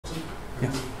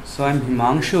Yeah. So I'm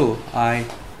Himangshu. I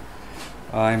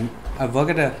work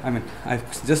at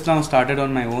I've just now started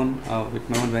on my own with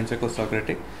my own venture called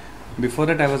Sokratik. Before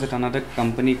that, I was at another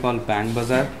company called Bank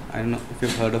Bazaar. I don't know if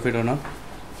you've heard of it or not.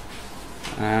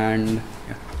 And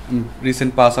yeah, I'm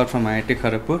recent pass out from IIT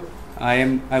Kharagpur.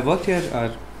 I worked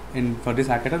here in for this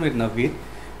hackathon with Naveen.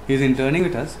 He's interning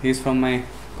with us. He's from my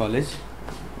college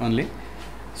only.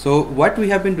 So what we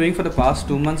have been doing for the past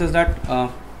 2 months is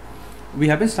that we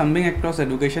have been stumbling across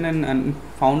education and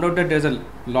found out that there's a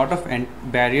lot of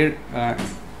barrier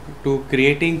to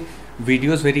creating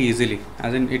videos very easily.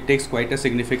 As in, it takes quite a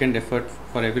significant effort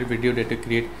for every video that you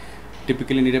create.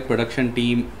 Typically need a production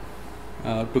team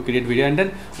to create video, and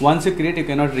then once you create, you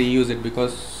cannot reuse it,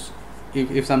 because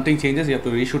if something changes, you have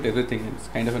to reshoot everything. It's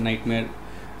kind of a nightmare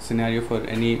scenario for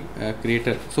any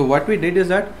creator. So what we did is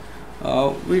that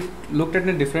we looked at it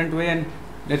in a different way, and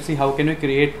let's see how can we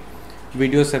create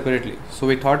videos separately. So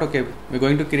we thought, okay, we're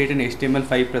going to create an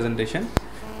HTML5 presentation.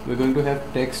 We're going to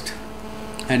have text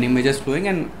and images flowing,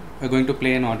 and we're going to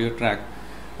play an audio track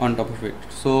on top of it.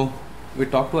 So we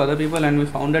talked to other people, and we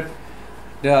found that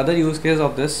there are other use cases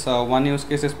of this. One use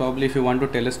case is probably if you want to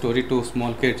tell a story to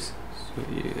small kids. So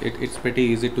it's pretty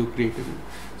easy to create it.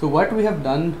 So what we have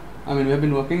done, we have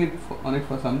been working on it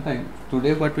for some time.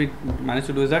 Today what we managed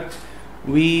to do is that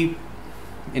we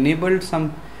enabled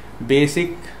some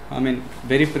basic,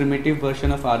 very primitive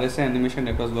version of RSA animation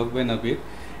that was worked by Naveen,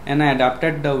 and I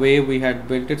adapted the way we had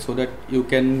built it so that you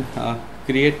can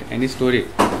create any story.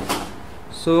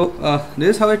 So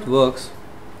this is how it works.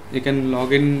 You can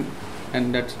log in,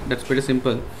 and that's pretty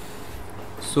simple.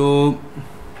 So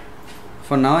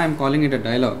for now I'm calling it a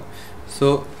dialogue.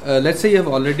 So let's say you have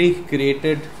already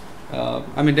created,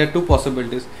 there are two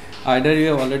possibilities. Either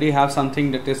you already have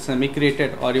something that is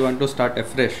semi-created, or you want to start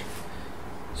afresh.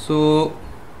 So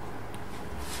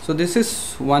this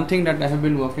is one thing that I have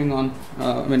been working on,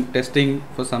 testing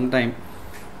for some time.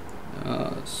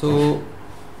 So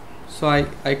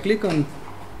I click on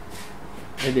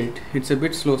edit. It's a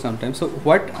bit slow sometimes. So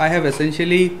what I have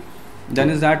essentially done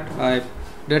is that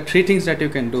there are three things that you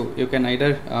can do. You can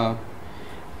either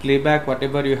play back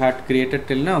whatever you had created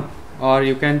till now, or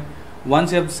you can,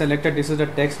 once you have selected this is the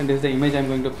text and this is the image I'm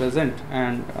going to present,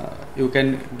 and you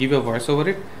can give a voice over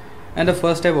it. And the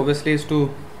first step obviously is to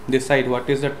decide what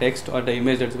is the text or the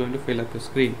image that's going to fill up the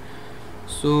screen.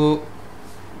 So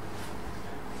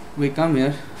we come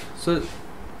here. So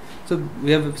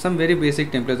we have some very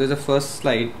basic templates. There's a first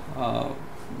slide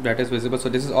that is visible. So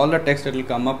this is all the text that will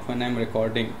come up when I'm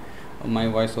recording my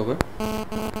voiceover.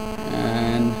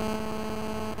 And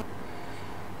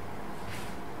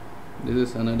this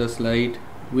is another slide.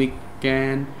 We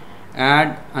can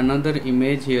add another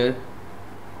image here.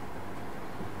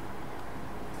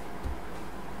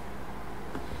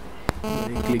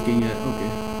 By clicking here, okay,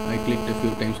 I clicked a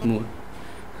few times more.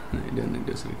 Then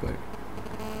it is required.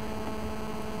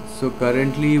 So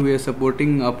currently we are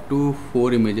supporting up to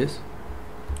 4 images.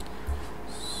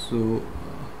 So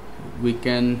we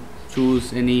can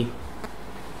choose any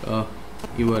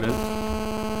URL,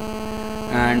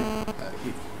 and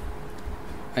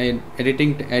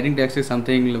adding text is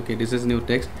something. Okay, this is new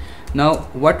text. Now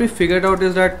what we figured out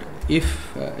is that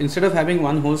if instead of having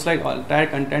one whole slide, entire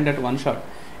content at one shot,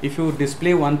 if you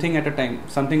display one thing at a time,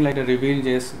 something like the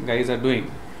reveal.js guys are doing,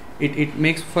 it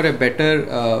makes for a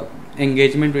better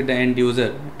engagement with the end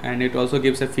user, and it also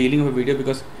gives a feeling of a video,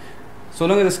 because so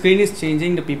long as the screen is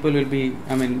changing, the people will be,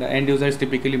 the end user is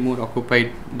typically more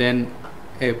occupied than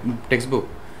a textbook.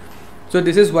 So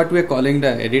this is what we are calling the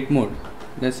edit mode.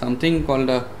 There's something called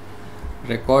a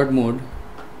record mode,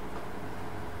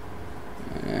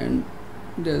 and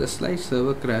there's a slight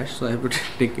server crash, so I have to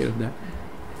take care of that.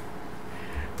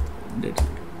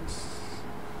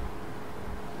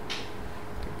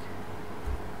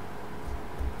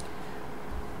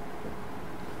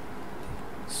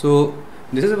 So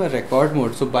this is our record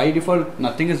mode. So by default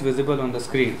nothing is visible on the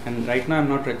screen, and right now I'm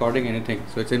not recording anything,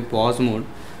 so it's in pause mode.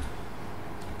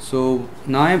 So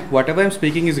now whatever I'm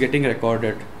speaking is getting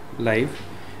recorded live,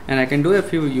 and I can do a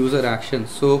few user actions.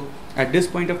 So at this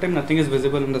point of time nothing is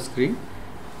visible on the screen,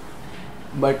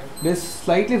 but this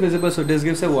slightly visible, so this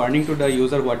gives a warning to the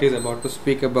user what is about to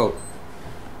speak about.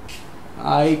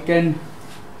 I can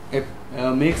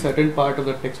make certain part of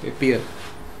the text appear,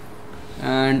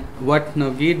 and what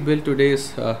Naveen built today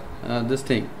is this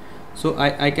thing. So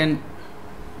I can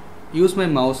use my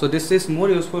mouse. So this is more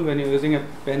useful when you're using a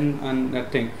pen and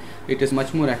that thing. It is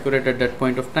much more accurate at that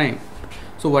point of time.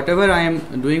 So whatever I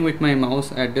am doing with my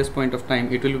mouse at this point of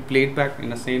time, it will be played back in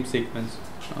the same sequence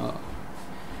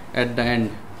at the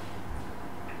end.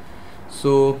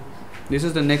 So this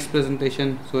is the next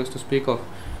presentation, so as to speak of.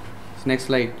 Next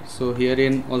slide. So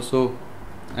herein also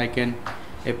I can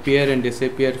appear and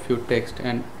disappear few text,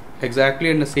 and exactly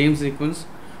in the same sequence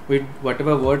with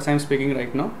whatever words I'm speaking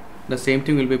right now, the same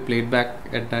thing will be played back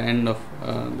at the end of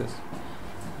this.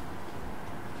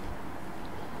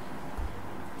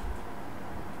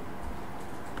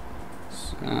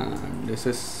 And this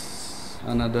is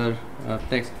another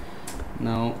text.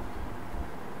 Now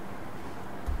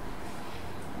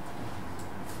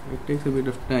it takes a bit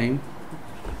of time,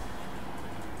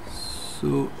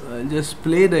 so I'll just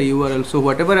play the URL. So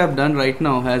whatever I've done right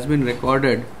now has been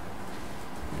recorded,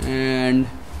 and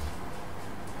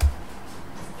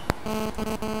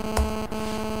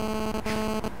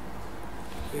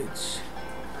it's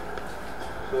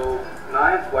so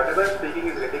now whatever I'm speaking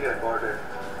is getting recorded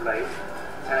live,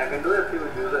 and I can do a few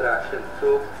user actions.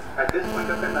 So at this point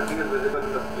of time nothing is visible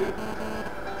in the screen,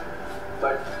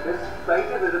 but this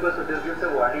slightly visible, so this gives a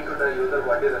warning to the user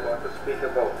what is about to speak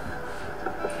about.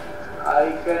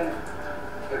 I can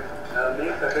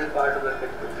make certain part of the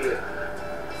text appear,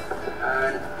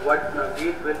 and what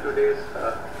deals with today's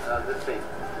this thing.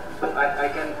 So I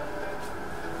can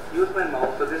use my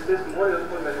mouse. So this is more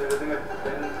useful when you're using a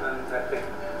pen and that thing.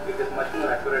 It is much more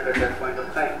accurate at that point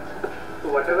of time.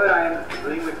 So whatever I am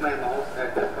doing with my mouse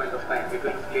at this point of time, it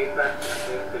will play back the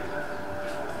same thing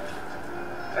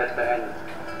at the end.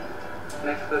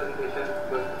 Next presentation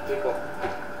will speak of.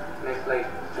 Next slide.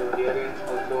 So herein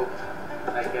also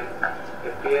I can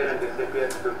appear and disappear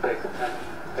to text, and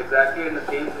exactly in the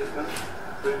same sequence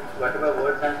with whatever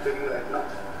words I am speaking right now,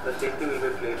 the same thing will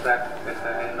be played back at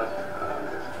the end of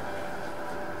this.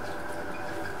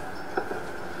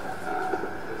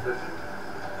 This is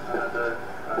another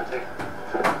text.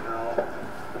 Now,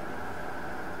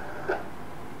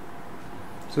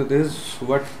 so this is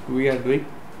what we are doing.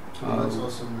 That's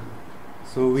awesome.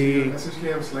 So we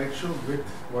essentially have a slideshow with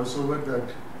voiceover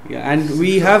that. Yeah, and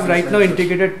we have right now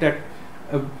integrated that.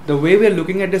 The way we are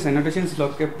looking at this annotation is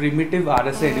like a primitive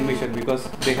RSA animation, because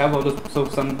they have all those. So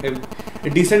a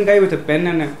decent guy with a pen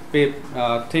and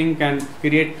a thing can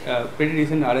create a pretty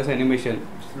decent RSA animation.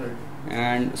 Right.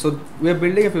 And so we are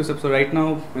building a few steps. So right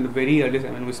now, in the very early,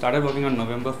 we started working on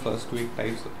November 1st week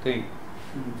types of thing.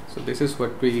 So this is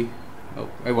what we.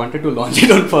 I wanted to launch it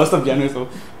on 1st of January, so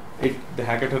the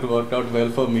hackathon worked out well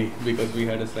for me because we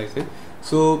had a slice it.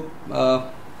 So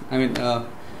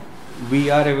we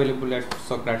are available at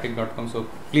Sokratik.com. So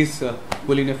please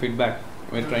pull in your feedback.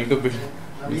 We're trying to build.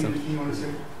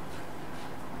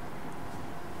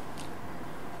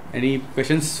 Any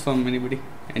questions from anybody?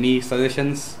 Any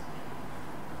suggestions?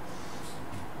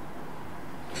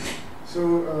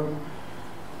 So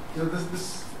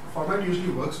this format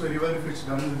usually works very well if it's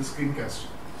done with the screencast.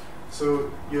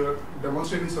 So you're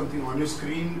demonstrating something on your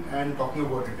screen and talking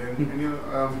about it, and,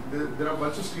 there are a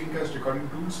bunch of screencast recording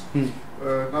tools.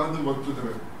 None of them work through the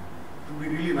web. It would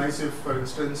be really nice if, for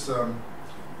instance,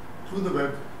 through the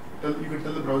web, you can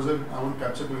tell the browser, I want to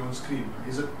capture my own screen.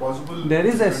 Is it possible? There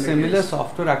is a similar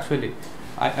software actually.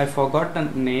 I forgot the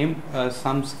name,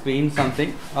 some screen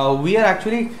something. We are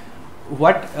actually,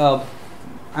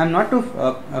 I'm not too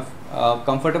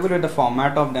comfortable with the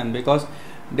format of them, because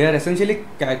they are essentially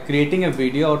creating a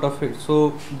video out of it.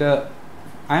 So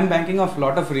I'm banking off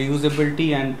lot of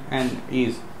reusability and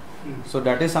ease. So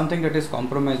that is something that is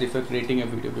compromised if you're creating a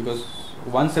video, because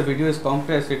once a video is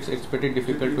compressed, it's pretty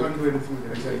difficult you can't do anything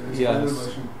with it. Exactly.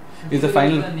 Yes. Is the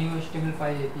final the new HTML5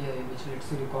 API which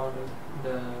lets you record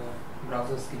the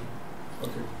browser screen.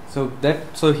 Okay.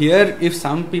 So here, if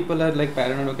some people are like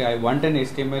paranoid, okay, I want an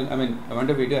HTML, I want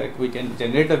a video, we can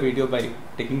generate a video by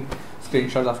taking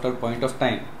screenshots after a point of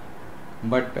time.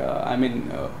 But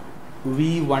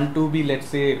we want to be, let's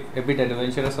say, a bit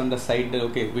adventurous on the side that,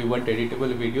 okay, we want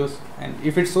editable videos, and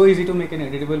if it's so easy to make an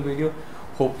editable video,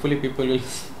 hopefully people will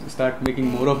start making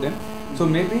more of them. So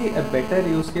maybe a better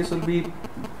use case will be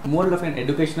more of an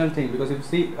educational thing, because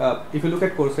if you look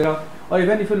at Coursera, or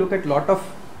even if you look at lot of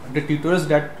the tutors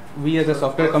that we as a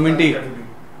software community,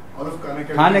 all of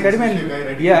Khan Academy,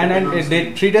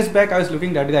 and 3 days back I was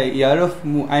looking that guy,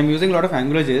 I'm using a lot of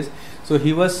AngularJS, so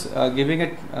he was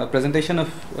giving a presentation of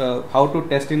how to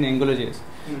test in AngularJS.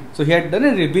 So he had done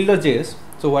a rebuilder.js.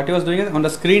 So what he was doing is, on the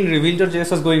screen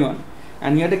rebuilder.js was going on,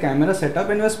 and he had a camera set up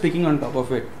and he was speaking on top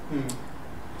of it.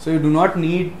 So you do not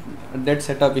need that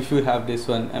setup if you have this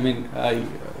one.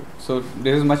 So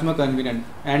this is much more convenient,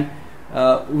 and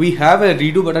we have a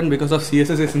redo button because of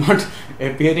CSS is not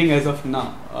appearing as of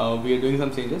now. We are doing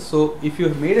some changes. So if you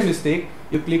have made a mistake,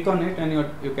 you click on it and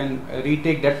you can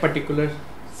retake that particular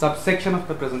subsection of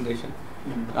the presentation,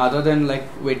 rather than like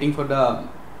waiting for the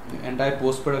entire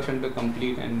post production to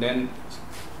complete, and then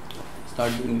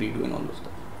start doing redo and all those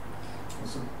stuff.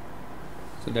 Awesome.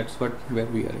 So that's where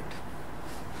we are at.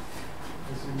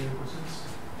 Any other questions?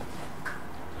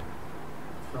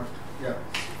 Not. Yeah.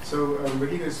 So when do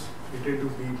you guys intend to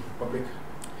be public?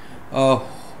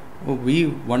 We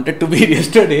wanted to be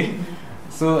yesterday.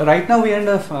 So right now we are in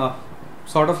the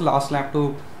sort of last lap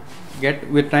to get.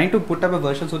 We're trying to put up a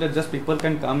version so that just people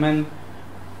can come and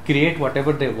create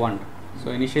whatever they want. So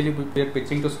initially we are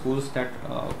pitching to schools that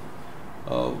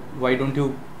why don't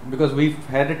you, because we've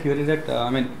had a theory that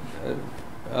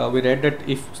we read that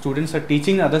if students are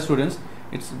teaching other students,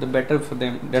 it's the better for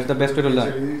them. That's the best way to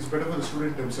learn. It's better for the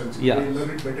student themselves. Yeah. They learn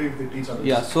it better if they teach others.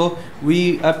 Yeah. So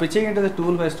we are pitching into the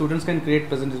tool where students can create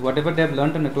presentations. Whatever they have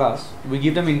learned in the class, we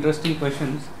give them interesting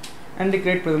questions, and they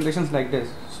create presentations like this.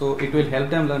 So it will help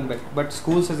them learn better. But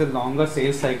schools has a longer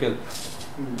sales cycle.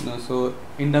 So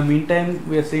in the meantime,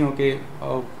 we are saying, okay,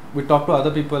 we talk to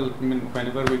other people. I mean,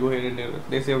 whenever we go here and there,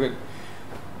 they say, okay,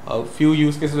 a few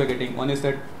use cases we are getting. One is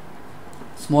that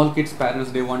small kids'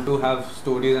 parents, they want to have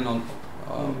stories and all,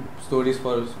 stories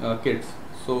for kids.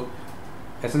 So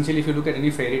essentially, if you look at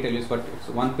any fairy tale, it's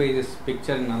one page is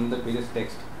picture and another page is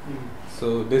text.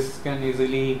 So this can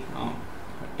easily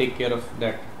take care of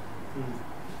that.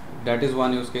 That is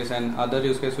one use case, and other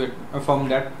use case, from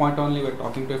that point only, we're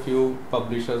talking to a few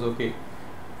publishers. Okay,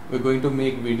 we're going to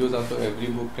make videos out of every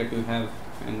book that you have,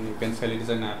 and you can sell it as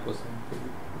an app or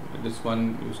something. This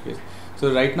one use case.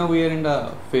 So right now we are in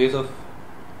the phase of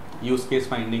use case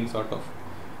finding, sort of,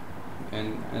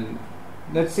 and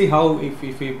let's see how if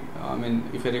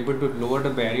you're able to lower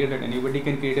the barrier that anybody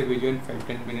can create a video in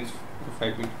 5-10 minutes,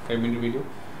 5-minute video.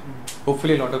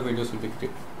 Hopefully, a lot of videos will be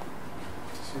created.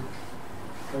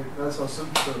 Right, that's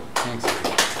awesome. So, Thanks.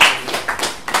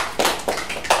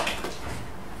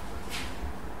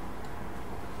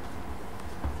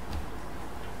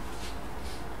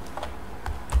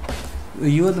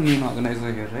 You are the main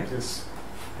organizer here, right? yes.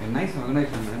 A nice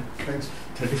organization, man. Thanks.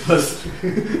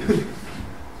 31st.